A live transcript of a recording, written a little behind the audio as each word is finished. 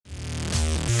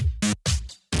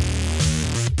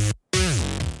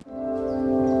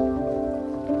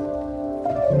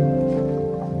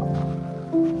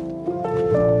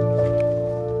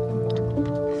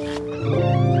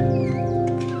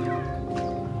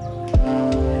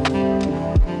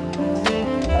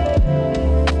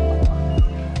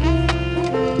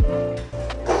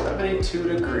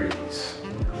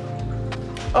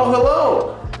Oh,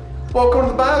 hello! Welcome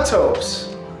to the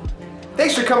Biotopes.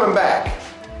 Thanks for coming back.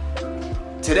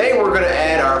 Today we're going to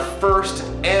add our first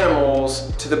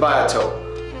animals to the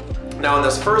biotope. Now in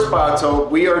this first biotope,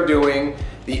 we are doing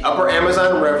the upper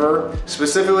Amazon River,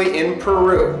 specifically in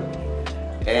Peru.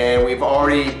 And we've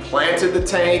already planted the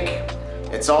tank.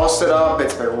 It's all set up,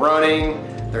 it's been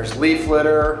running. There's leaf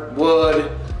litter,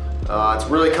 wood. It's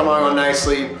really coming along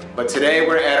nicely. But today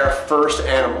we're going to add our first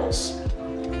animals.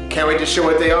 Can't wait to show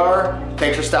what they are.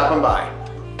 Thanks for stopping by.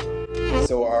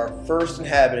 So our first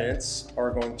inhabitants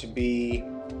are going to be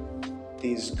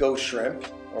these ghost shrimp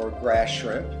or grass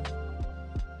shrimp.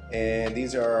 And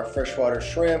these are freshwater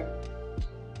shrimp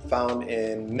found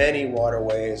in many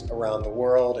waterways around the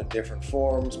world in different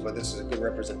forms, but this is a good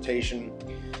representation.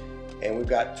 And we've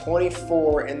got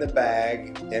 24 in the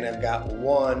bag, and I've got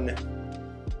one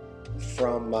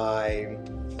from my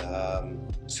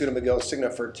Solimoes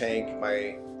Signifer tank,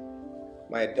 my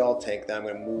adult tank that I'm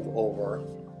going to move over,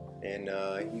 and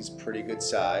he's pretty good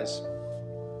size.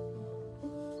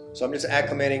 So I'm just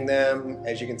acclimating them.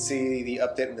 As you can see, the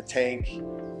update in the tank,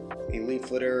 the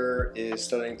leaf litter is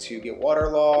starting to get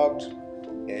waterlogged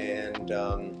and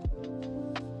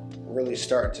really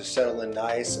starting to settle in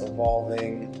nice,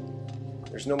 evolving.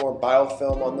 There's no more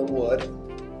biofilm on the wood,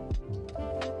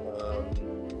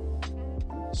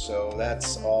 so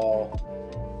that's all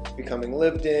becoming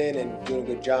lived in and doing a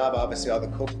good job. Obviously all the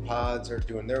copepods are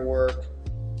doing their work.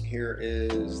 Here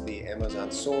is the Amazon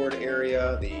sword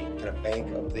area, the kind of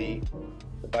bank of the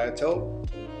biotope.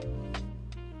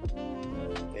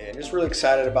 And just really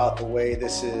excited about the way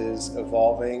this is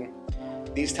evolving.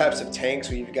 These types of tanks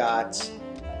where you've got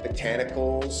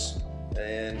botanicals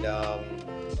and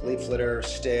leaf litter,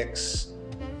 sticks,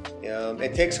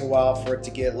 it takes a while for it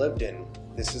to get lived in.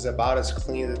 This is about as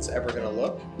clean as it's ever going to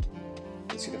look.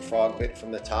 You see the frog bit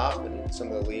from the top, and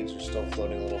some of the leaves are still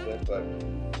floating a little bit, but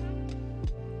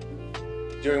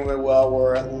doing really well.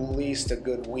 We're at least a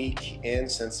good week in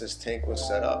since this tank was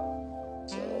set up.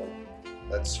 So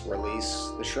let's release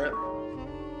the shrimp.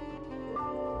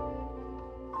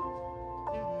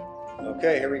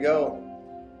 Okay, here we go.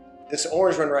 This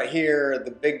orange one right here,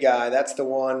 the big guy, that's the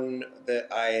one that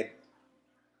I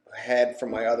had from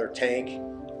my other tank.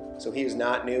 So he was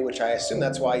not new, which I assume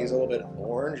that's why he's a little bit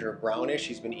orange or brownish.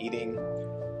 He's been eating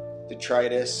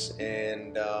detritus,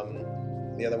 and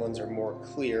the other ones are more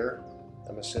clear.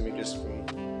 I'm assuming just from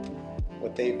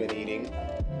what they've been eating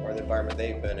or the environment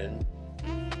they've been in.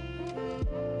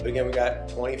 But again, we got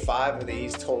 25 of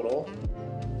these total.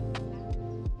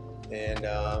 And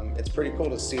it's pretty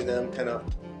cool to see them kind of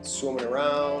swimming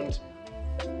around,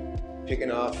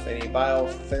 picking off any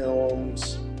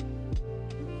biofilms,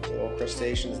 little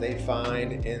crustaceans they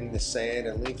find in the sand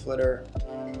and leaf litter.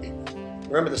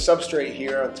 Remember, the substrate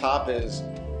here on top is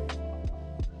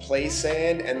play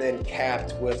sand and then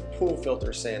capped with pool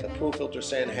filter sand. The pool filter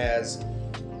sand has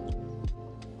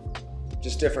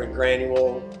just different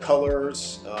granule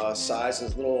colors,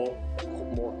 sizes, a little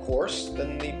more coarse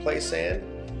than the play sand.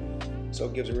 So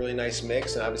it gives a really nice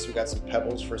mix, and obviously we've got some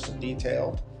pebbles for some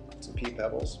detail, some pea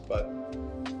pebbles. But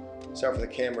sorry for the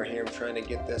camera here, I'm trying to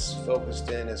get this focused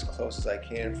in as close as I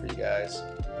can for you guys.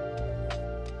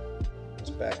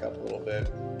 Just back up a little bit.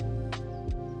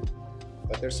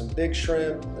 But there's some big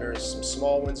shrimp, there's some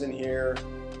small ones in here.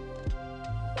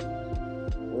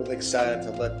 Really excited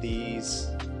to let these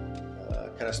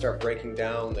kind of start breaking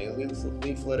down the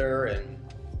leaf litter and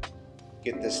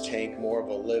get this tank more of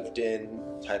a lived-in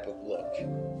type of look.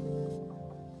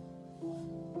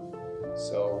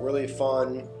 So really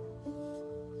fun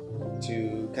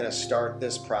to kind of start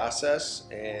this process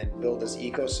and build this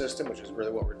ecosystem, which is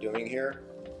really what we're doing here.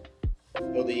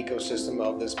 Build the ecosystem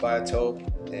of this biotope,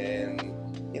 and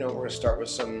we're going to start with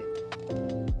some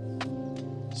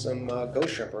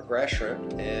ghost shrimp or grass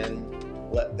shrimp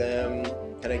and let them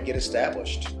kind of get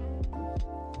established.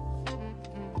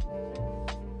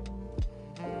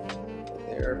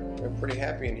 They're pretty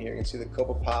happy in here. You can see the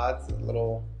copepods, the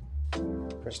little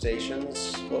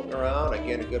crustaceans floating around.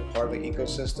 Again, a good part of the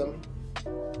ecosystem.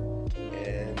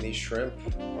 And these shrimp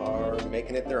are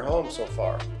making it their home so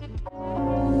far.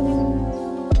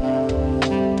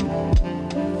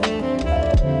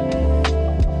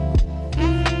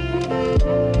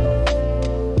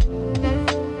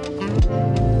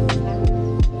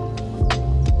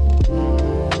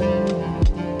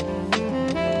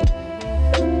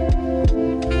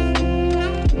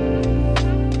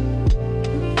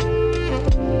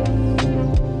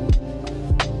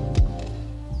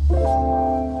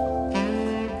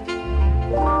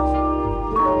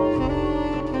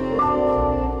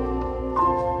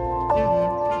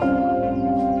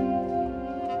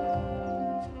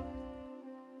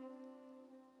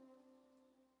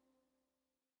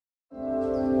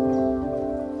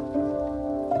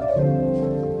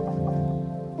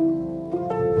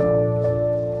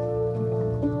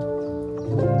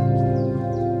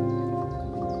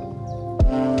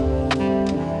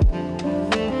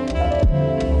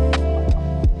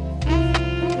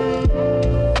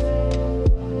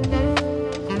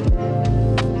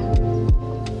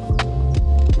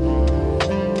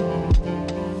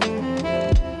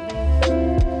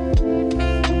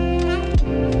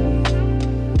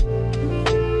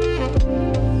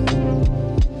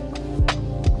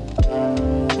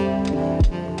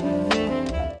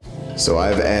 So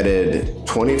I've added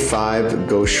 25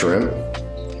 ghost shrimp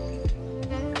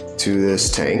to this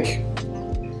tank,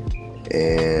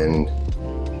 and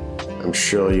I'm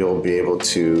sure you'll be able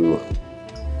to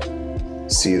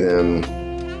see them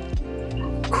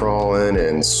crawling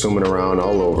and swimming around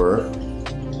all over.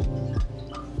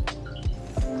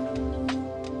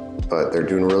 But they're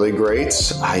doing really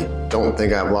great. I don't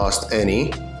think I've lost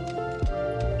any,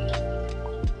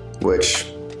 which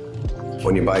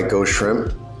when you buy ghost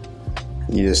shrimp,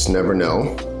 you just never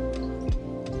know.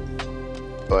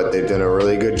 But they've done a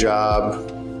really good job.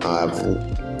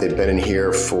 They've been in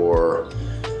here for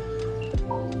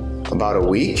about a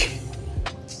week,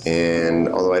 and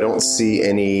although I don't see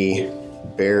any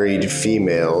buried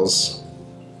females,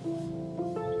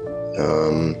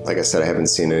 like I said, I haven't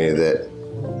seen any that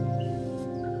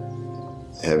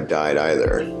have died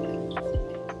either.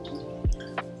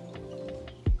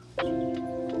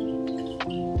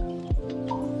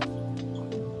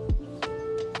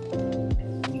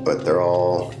 But they're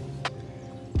all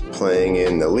playing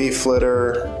in the leaf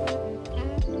litter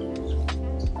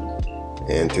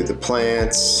and through the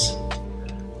plants,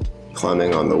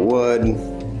 climbing on the wood.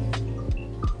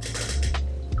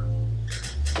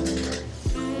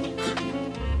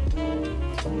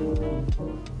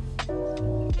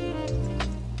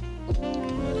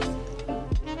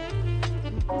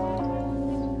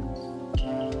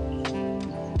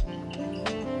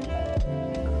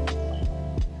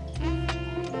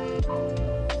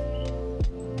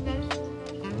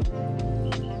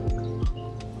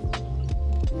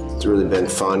 It's really been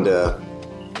fun to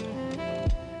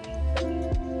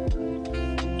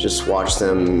just watch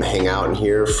them hang out in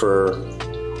here for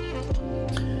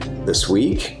this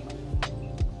week.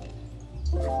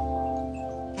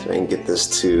 So I can get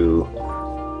this to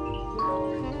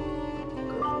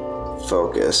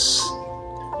focus.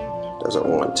 Doesn't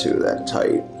want to that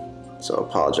tight, so I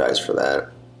apologize for that.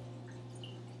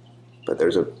 But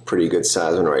there's a pretty good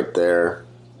size one right there.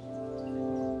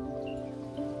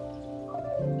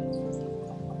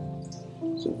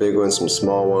 Some big ones, some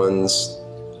small ones.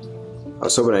 I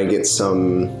was hoping I'd get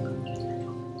some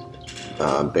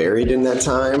buried in that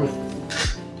time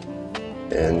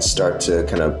and start to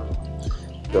kind of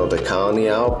build a colony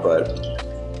out, but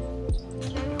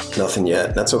nothing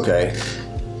yet. That's okay.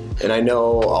 And I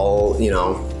know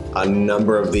a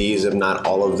number of these, if not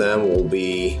all of them, will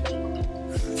be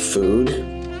food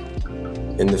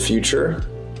in the future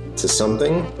to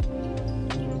something,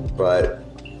 but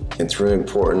it's really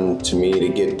important to me to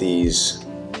get these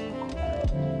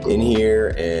in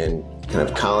here and kind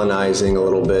of colonizing a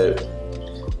little bit,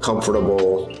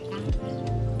 comfortable,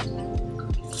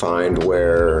 find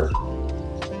where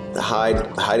the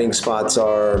hiding spots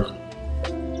are,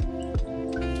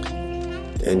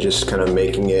 and just kind of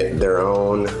making it their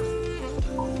own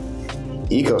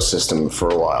ecosystem for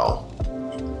a while.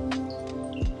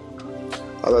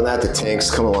 Other than that, the tank's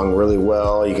come along really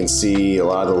well. You can see a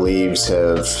lot of the leaves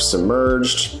have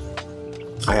submerged.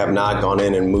 I have not gone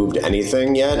in and moved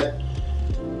anything yet.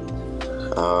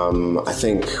 I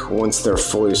think once they're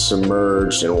fully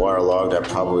submerged and waterlogged, I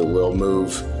probably will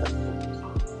move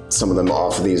some of them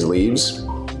off of these leaves.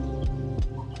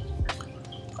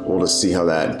 We'll just see how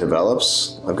that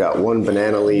develops. I've got one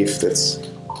banana leaf that's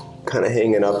kind of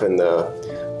hanging up in the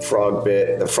frog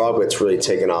bit. The frog bit's really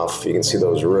taken off. You can see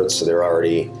those roots, so they're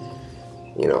already,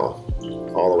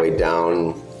 all the way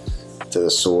down to the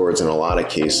swords in a lot of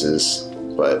cases.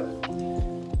 But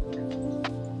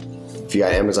if you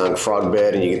got Amazon frog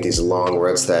bed and you get these long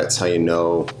roots, that's how you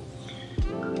know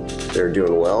they're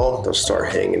doing well. They'll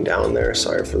start hanging down there.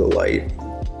 Sorry for the light.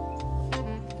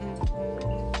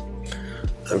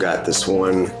 I've got this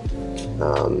one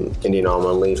Indian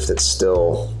almond leaf that's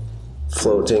still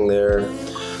floating there.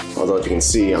 Although if you can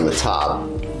see on the top,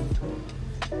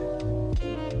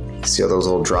 see all those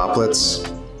little droplets?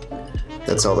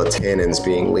 That's all the tannins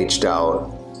being leached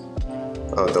out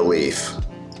of the leaf.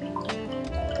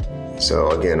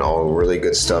 So again, all really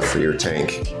good stuff for your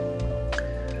tank.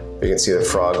 You can see the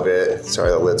frog bit. Sorry,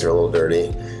 the lids are a little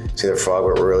dirty. See the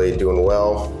frog bit really doing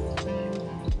well.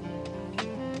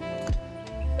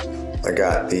 I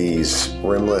got these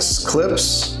rimless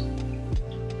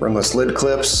lid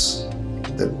clips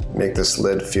that make this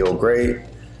lid feel great.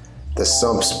 The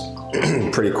sump's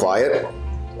pretty quiet,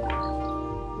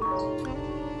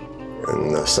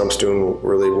 and the sump's doing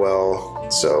really well.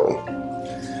 So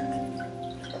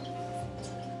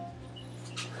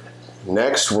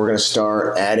next, we're gonna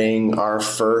start adding our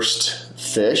first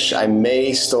fish. I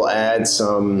may still add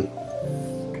some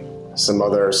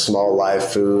other small live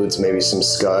foods, maybe some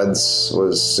scuds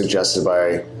was suggested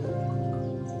by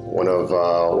one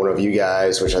of you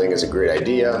guys, which I think is a great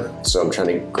idea. So I'm trying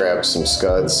to grab some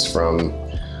scuds from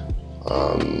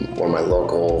one of my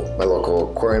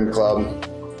local aquarium club.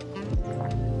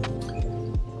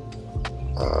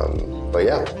 But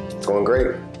yeah, it's going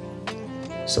great.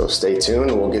 So stay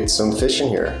tuned, we'll get some fish in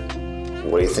here.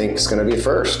 What do you think is gonna be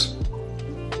first?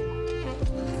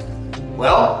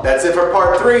 Well, that's it for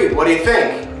part 3. What do you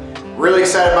think? Really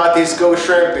excited about these ghost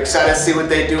shrimp, excited to see what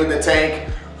they do in the tank.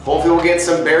 Hopefully we'll get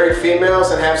some buried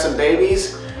females and have some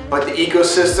babies, but the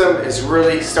ecosystem is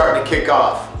really starting to kick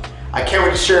off. I can't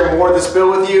wait to share more of this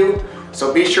build with you,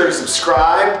 so be sure to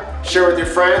subscribe, share with your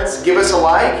friends, give us a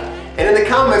like, and in the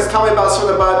comments tell me about some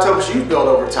of the biotopes you've built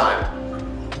over time.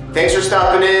 Thanks for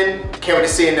stopping in, can't wait to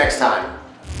see you next time.